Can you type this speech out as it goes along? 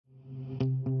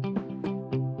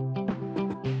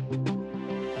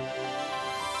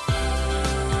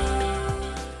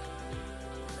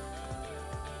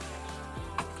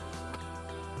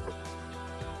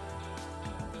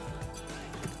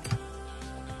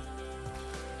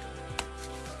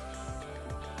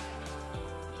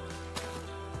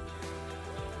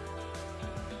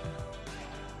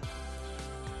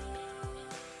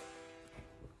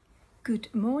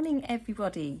Good morning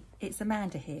everybody, it's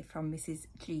Amanda here from Mrs.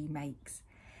 G Makes.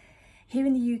 Here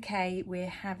in the UK we're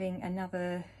having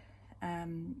another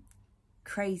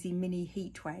crazy mini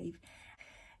heat wave.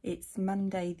 It's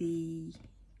Monday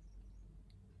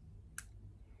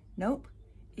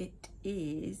it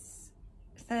is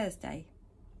Thursday.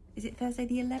 Is it Thursday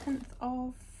the 11th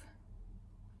of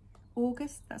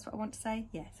August? That's what I want to say.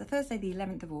 Yeah, so Thursday the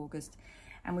 11th of August,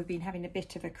 and we've been having a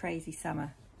bit of a crazy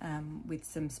summer with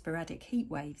some sporadic heat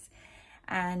waves,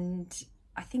 and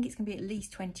I think it's going to be at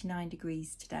least 29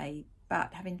 degrees today,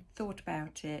 but having thought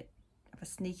about it, I have a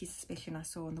sneaky suspicion I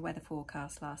saw on the weather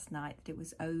forecast last night that it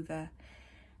was over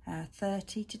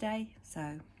 30 today,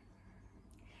 so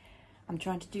I'm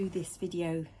trying to do this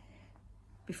video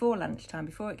before lunchtime,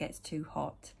 before it gets too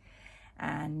hot,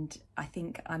 and I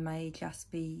think I may just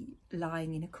be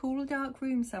lying in a cool dark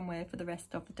room somewhere for the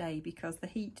rest of the day because the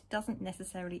heat doesn't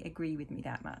necessarily agree with me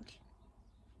that much.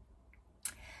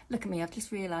 Look at me, I've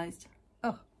just realised,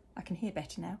 oh, I can hear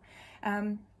better now.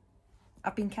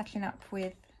 I've been catching up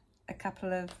with a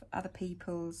couple of other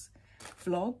people's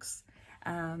vlogs.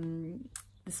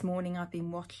 This morning I've been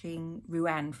watching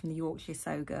Ruan from the Yorkshire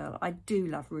Sew Girl. I do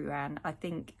love Ruan. I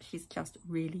think she's just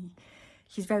really,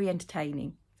 she's very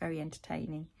entertaining.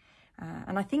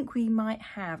 And I think we might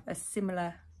have a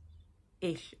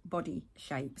similar-ish body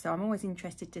shape, so I'm always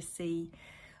interested to see,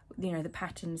 you know, the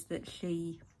patterns that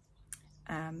she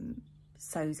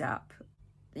sews up.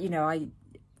 You know, I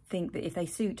think that if they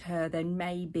suit her, then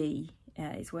maybe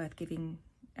it's worth giving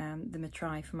them a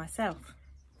try for myself.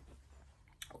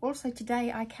 Also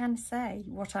today I can say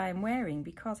what I am wearing,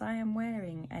 because I am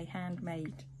wearing a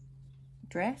handmade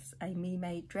dress, a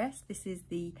me-made dress. This is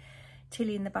the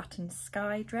Tilly and the Button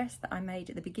Sky dress that I made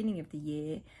at the beginning of the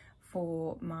year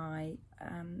for my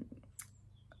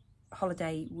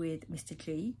holiday with Mr.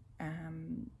 G.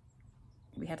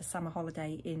 We had a summer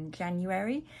holiday in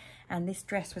January and this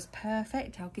dress was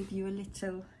perfect. I'll give you a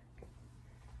little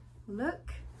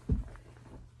look.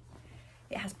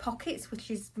 It has pockets, which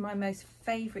is my most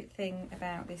favourite thing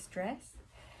about this dress,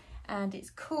 and it's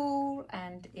cool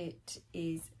and it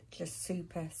is just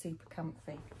super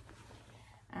comfy.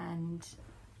 And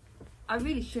I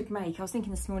really should make, I was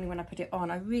thinking this morning when I put it on,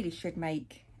 I really should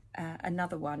make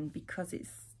another one because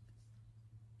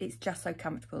it's just so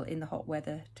comfortable in the hot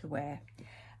weather to wear.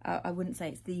 I wouldn't say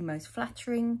it's the most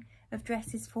flattering of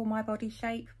dresses for my body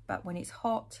shape, but when it's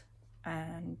hot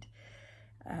and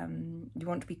you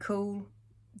want to be cool,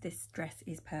 this dress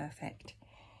is perfect.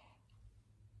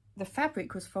 The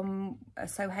fabric was from a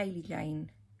Sew Hayley Jane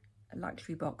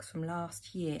luxury box from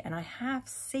last year, and I have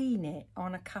seen it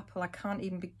on a couple, I can't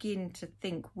even begin to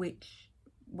think which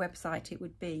website it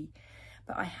would be,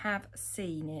 but I have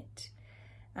seen it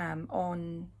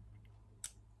on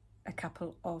a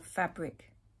couple of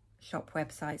fabric shop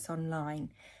websites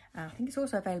online. I think it's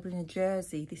also available in a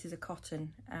jersey. This is a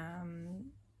cotton,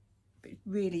 but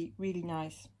really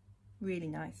nice, really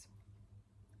nice.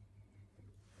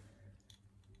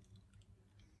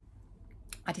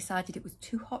 I decided it was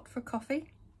too hot for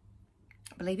coffee.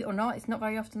 Believe it or not, it's not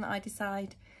very often that I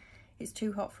decide it's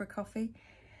too hot for a coffee.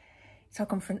 So I've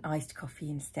gone for an iced coffee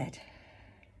instead.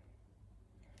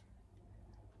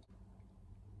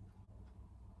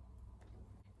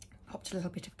 Popped a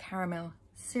little bit of caramel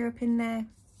syrup in there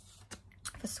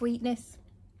for sweetness.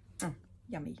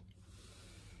 Yummy.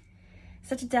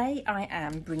 So today I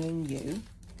am bringing you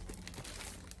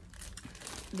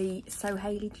the Sew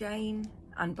Hayley Jane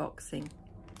unboxing.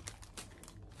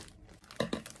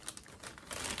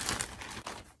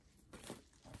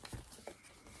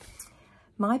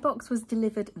 My box was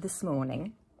delivered this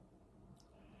morning,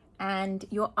 and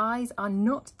your eyes are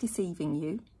not deceiving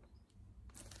you.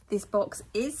 This box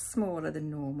is smaller than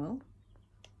normal.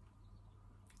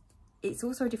 It's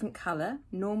also a different colour.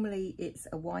 Normally it's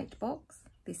a white box.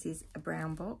 This is a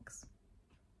brown box.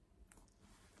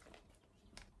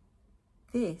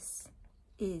 This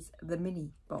is the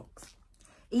mini box.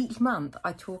 Each month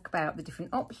I talk about the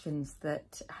different options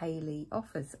that Hayley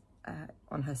offers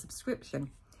on her subscription.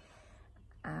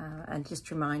 And just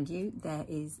to remind you, there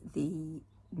is the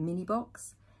mini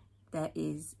box, there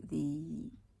is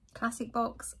the classic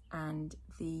box and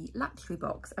the luxury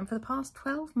box. And for the past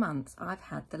 12 months, I've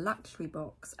had the luxury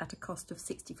box at a cost of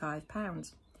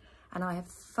 £65, and I have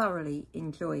thoroughly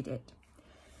enjoyed it.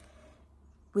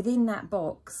 Within that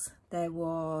box, there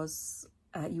was,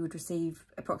 you would receive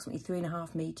approximately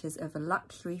 3.5 meters of a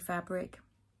luxury fabric.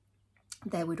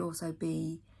 There would also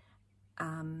be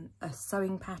a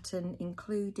sewing pattern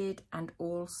included, and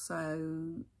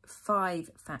also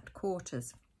 5 fat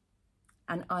quarters,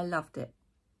 and I loved it.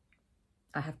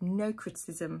 I have no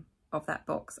criticism of that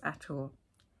box at all.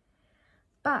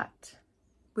 But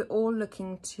we're all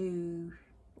looking to,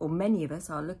 or many of us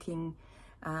are looking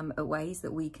at ways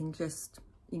that we can just,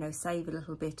 you know, save a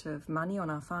little bit of money on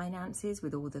our finances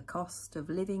with all the cost of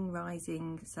living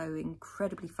rising so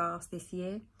incredibly fast this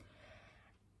year.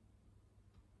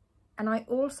 And I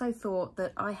also thought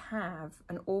that I have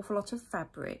an awful lot of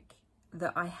fabric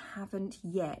that I haven't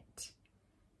yet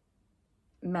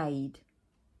made,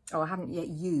 or I haven't yet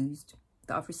used,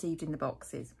 that I've received in the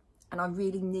boxes. And I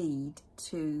really need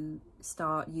to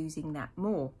start using that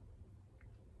more.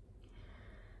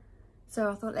 So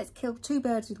I thought, let's kill two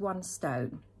birds with one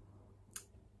stone.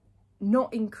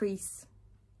 Not increase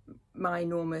my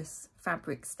enormous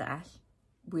fabric stash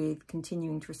with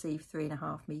continuing to receive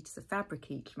 3.5 meters of fabric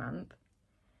each month,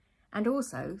 and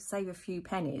also save a few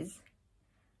pennies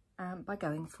by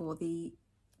going for the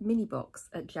mini box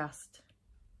at just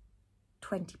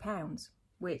 £20,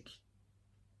 which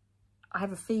I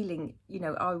have a feeling, you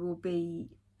know, I will be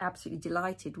absolutely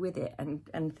delighted with it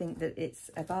and think that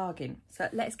it's a bargain. So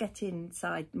let's get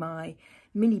inside my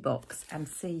mini box and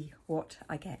see what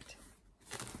I get.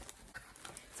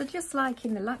 So just like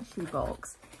in the luxury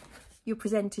box, you're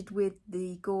presented with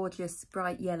the gorgeous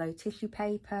bright yellow tissue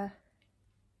paper.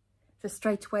 So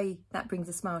straight away that brings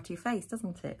a smile to your face,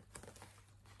 doesn't it?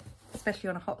 Especially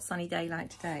on a hot sunny day like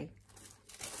today.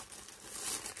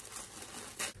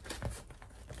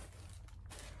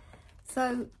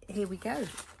 So here we go.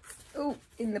 Oh,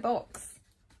 in the box,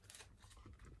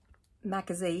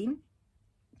 magazine,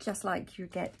 just like you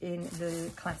get in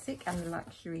the classic and the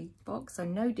luxury box, so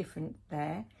no different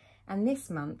there. And this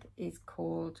month is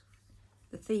called,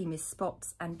 the theme is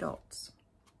Spots and Dots.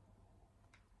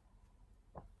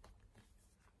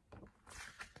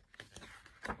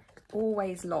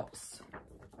 Always lots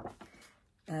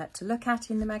to look at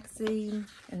in the magazine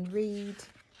and read.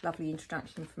 Lovely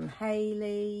introduction from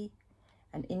Hayley,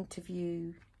 an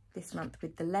interview this month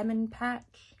with the Lemon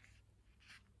Patch.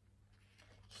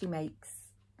 She makes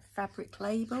fabric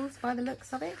labels by the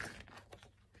looks of it.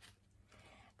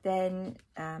 Then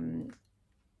a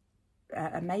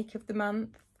make of the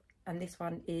month, and this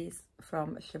one is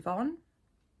from Siobhan,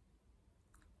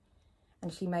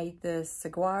 and she made the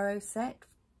saguaro set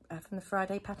from the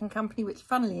Friday Pattern Company, which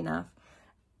funnily enough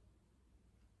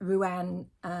Ruan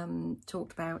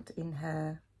talked about in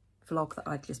her vlog that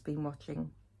I'd just been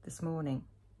watching this morning.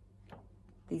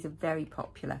 These are very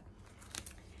popular.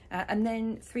 And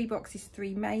then 3 boxes,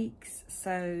 3 makes.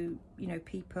 So, you know,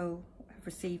 people have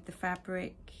received the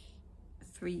fabric.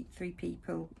 Three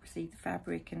people receive the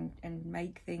fabric and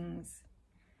make things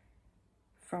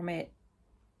from it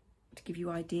to give you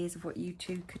ideas of what you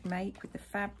too could make with the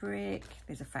fabric.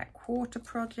 There's a fat quarter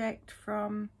project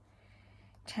from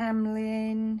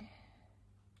Tamlin.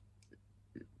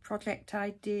 Project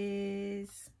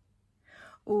ideas.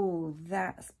 Oh,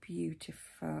 that's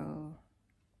beautiful.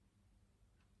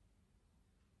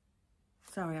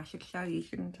 Sorry, I should show you,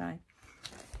 shouldn't I?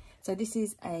 So this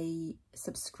is a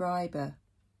subscriber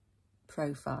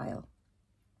profile,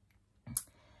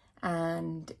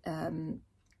 and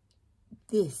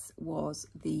this was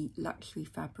the luxury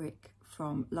fabric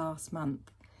from last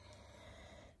month.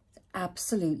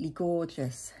 Absolutely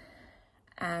gorgeous.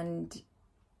 And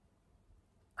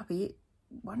I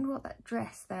wonder what that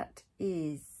dress that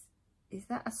is. Is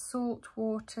that a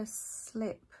saltwater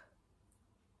slip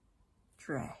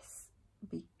dress?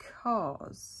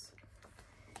 Because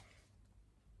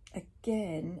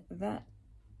again, that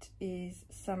is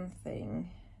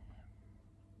something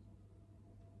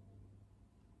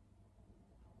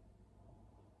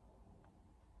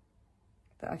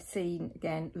that I've seen,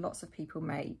 again, lots of people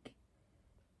make.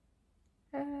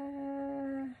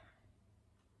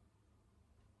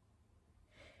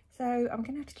 So I'm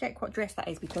going to have to check what dress that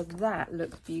is, because that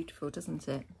looks beautiful, doesn't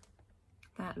it?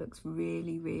 That looks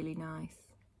really, really nice.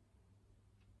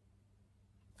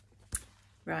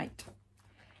 Right.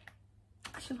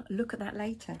 I shall look at that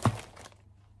later.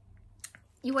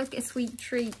 You always get a sweet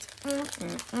treat.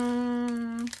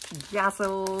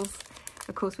 Jazzles.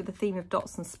 Of course, with the theme of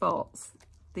dots and spots,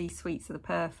 these sweets are the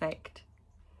perfect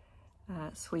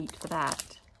sweet for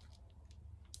that.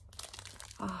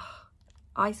 Oh,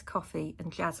 iced coffee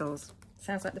and jazzles.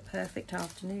 Sounds like the perfect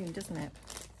afternoon, doesn't it?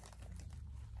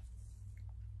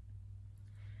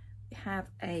 We have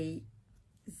a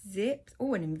zip.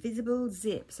 Oh, an invisible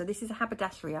zip. So this is a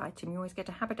haberdashery item. You always get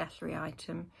a haberdashery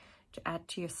item to add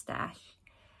to your stash.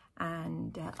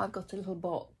 And I've got a little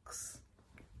box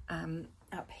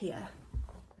up here.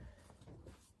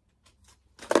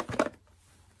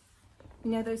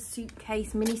 You know those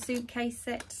suitcase, mini suitcase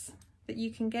sets that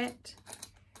you can get?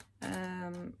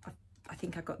 I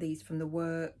think I got these from the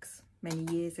Works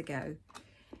many years ago,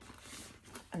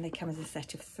 and they come as a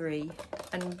set of 3,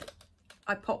 and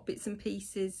I pop bits and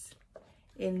pieces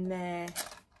in there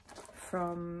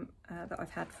from that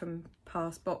I've had from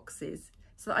past boxes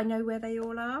so that I know where they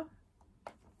all are.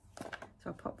 So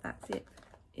I'll pop that zip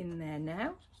in there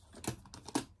now.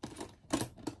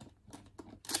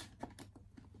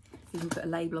 You can put a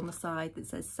label on the side that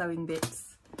says sewing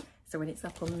bits, so when it's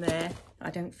up on there I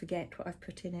don't forget what I've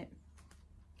put in it.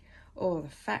 Oh, the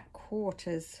fat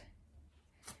quarters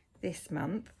this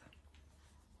month.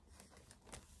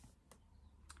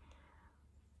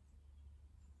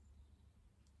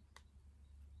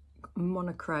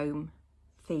 Monochrome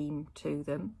theme to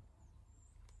them,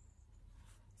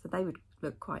 so they would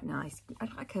look quite nice. I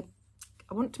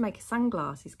want to make a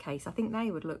sunglasses case. I think they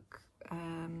would look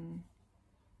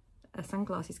a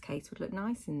sunglasses case would look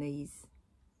nice in these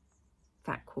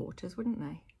fat quarters, wouldn't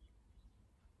they?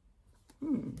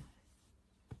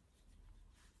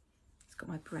 It's got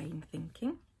my brain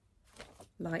thinking.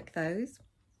 Like those.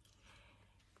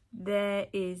 There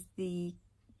is the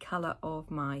colour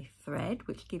of my thread,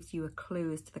 which gives you a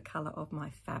clue as to the colour of my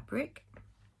fabric.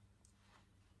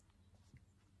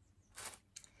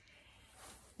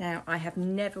 Now, I have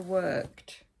never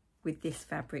worked with this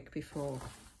fabric before.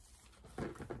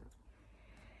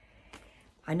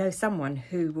 I know someone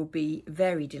who will be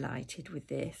very delighted with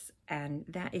this, and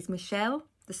that is Michelle,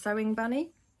 the sewing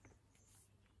bunny,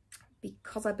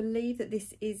 because I believe that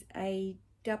this is a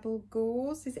double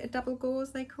gauze. Is it a double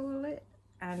gauze they call it?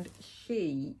 And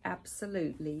she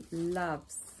absolutely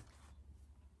loves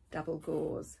double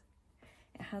gauze.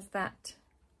 It has that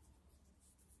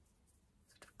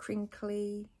sort of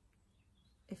crinkly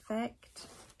effect.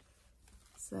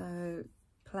 So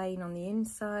plain on the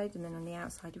inside, and then on the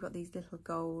outside you've got these little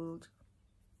gold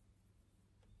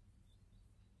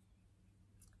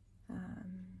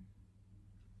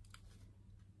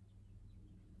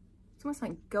it's almost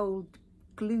like gold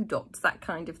glue dots, that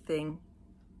kind of thing.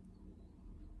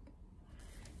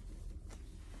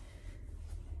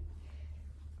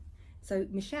 So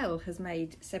Michelle has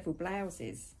made several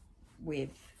blouses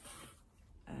with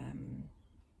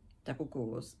double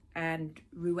gauze, and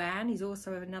Ruan is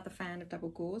also another fan of double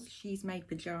gauze. She's made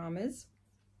pyjamas.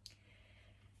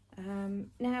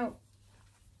 Now,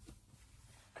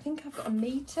 I think I've got 1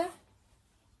 metre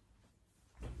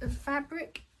of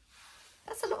fabric.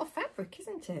 That's a lot of fabric,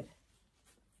 isn't it?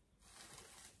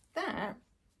 That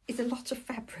is a lot of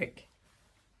fabric.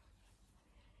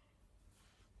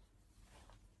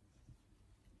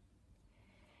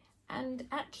 And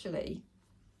actually,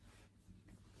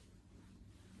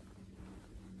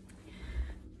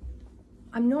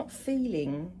 I'm not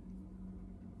feeling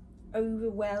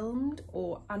overwhelmed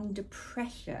or under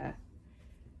pressure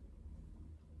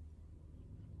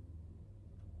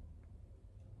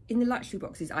in the luxury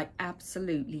boxes. I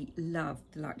absolutely love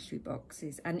the luxury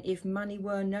boxes, and if money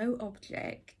were no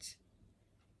object,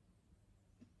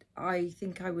 I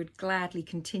think I would gladly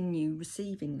continue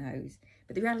receiving those.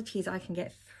 But the reality is I can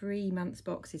get 3 months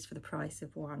boxes for the price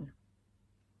of 1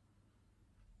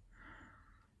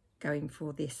 going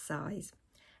for this size.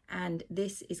 And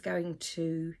this is going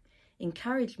to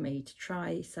encourage me to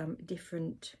try some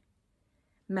different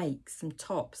makes, some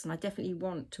tops, and I definitely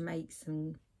want to make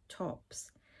some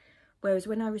tops. Whereas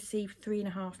when I receive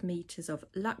 3.5 meters of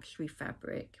luxury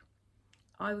fabric,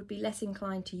 I would be less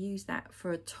inclined to use that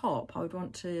for a top. I would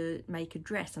want to make a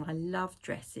dress, and I love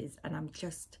dresses, and I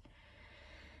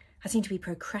seem to be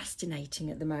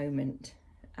procrastinating at the moment.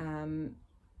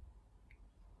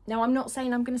 Now, I'm not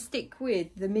saying I'm going to stick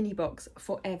with the mini box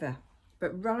forever,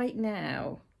 but right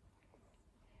now,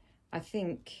 I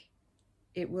think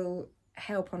it will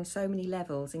help on so many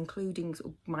levels, including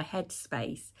sort of my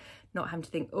headspace, not having to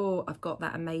think, oh, I've got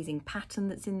that amazing pattern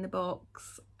that's in the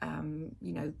box.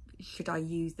 You know, should I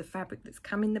use the fabric that's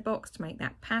come in the box to make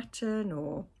that pattern,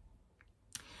 or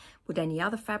would any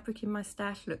other fabric in my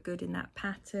stash look good in that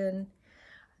pattern?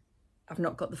 I've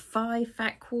not got the 5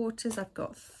 fat quarters, I've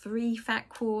got 3 fat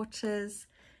quarters.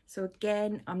 So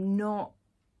again, I'm not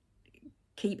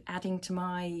keep adding to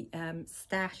my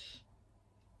stash.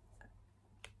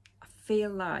 I feel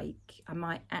like I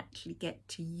might actually get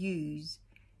to use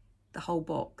the whole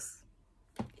box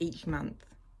each month.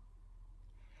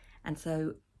 And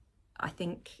so I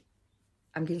think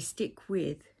I'm going to stick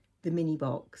with the mini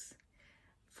box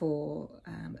for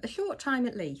a short time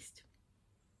at least.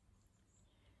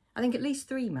 I think at least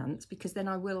 3 months, because then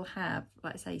I will have,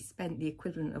 like I say, spent the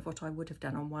equivalent of what I would have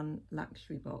done on 1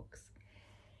 luxury box.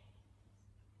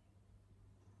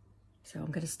 So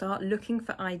I'm going to start looking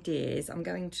for ideas. I'm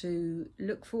going to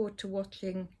look forward to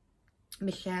watching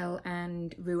Michelle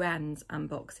and Ruan's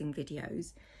unboxing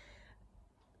videos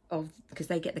because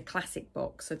they get the classic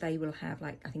box, so they will have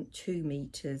like I think 2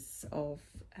 meters of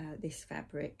this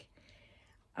fabric.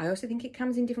 I also think it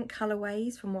comes in different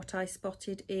colorways from what I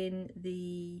spotted in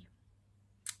the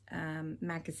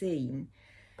magazine,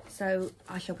 so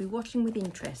I shall be watching with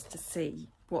interest to see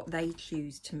what they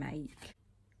choose to make.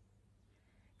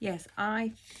 Yes,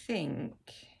 I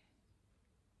think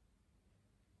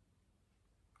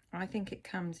it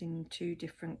comes in 2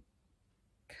 different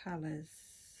colours.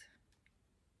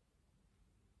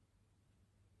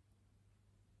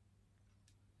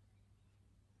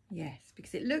 Yes,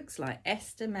 because it looks like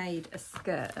Esther made a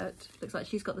skirt. Looks like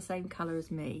she's got the same colour as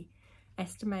me.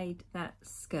 Esther made that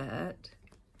skirt,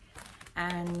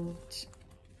 and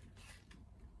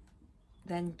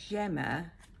then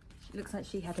Gemma, it looks like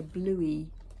she had a bluey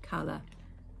colour,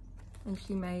 and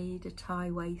she made a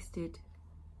tie-waisted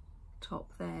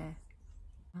top there.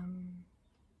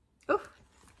 Oh,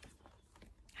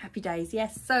 happy days.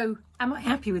 Yes, so am I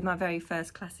happy with my very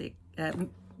first classic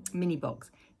mini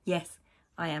box? Yes,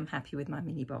 I am happy with my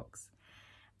mini box,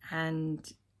 and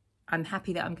I'm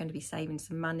happy that I'm going to be saving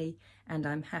some money, and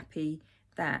I'm happy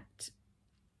that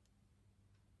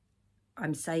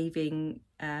I'm saving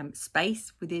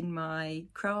space within my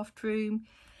craft room,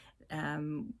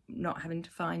 not having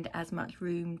to find as much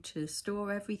room to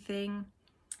store everything,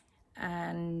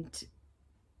 and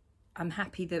I'm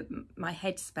happy that my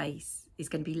headspace is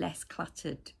going to be less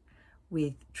cluttered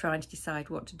with trying to decide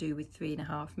what to do with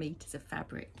 3.5 meters of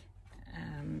fabric.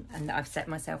 And that I've set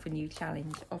myself a new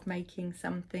challenge of making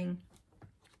something,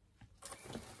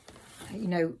 you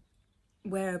know,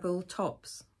 wearable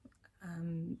tops.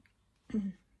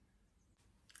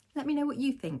 Let me know what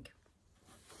you think.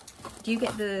 Do you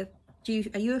get the,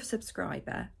 are you a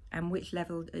subscriber, and which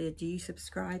level do you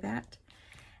subscribe at?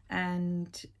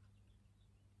 And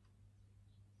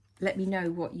let me know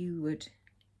what you would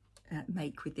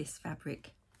make with this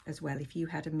fabric as well. If you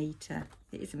had a meter,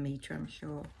 it is a meter I'm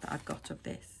sure that I've got of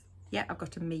this. Yeah, I've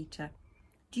got a meter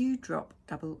dewdrop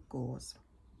double gauze.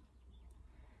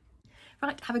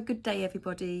 Right, have a good day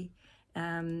everybody.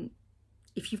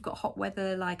 If you've got hot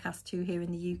weather like us two here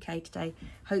in the UK today,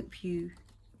 hope you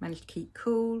managed to keep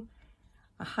cool.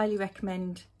 I highly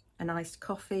recommend an iced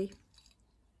coffee.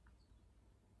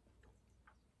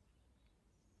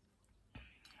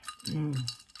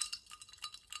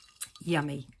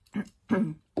 Yummy.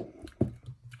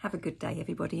 Have a good day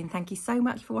everybody, and thank you so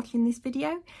much for watching this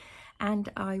video, and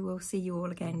I will see you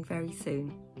all again very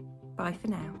soon. Bye for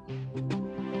now.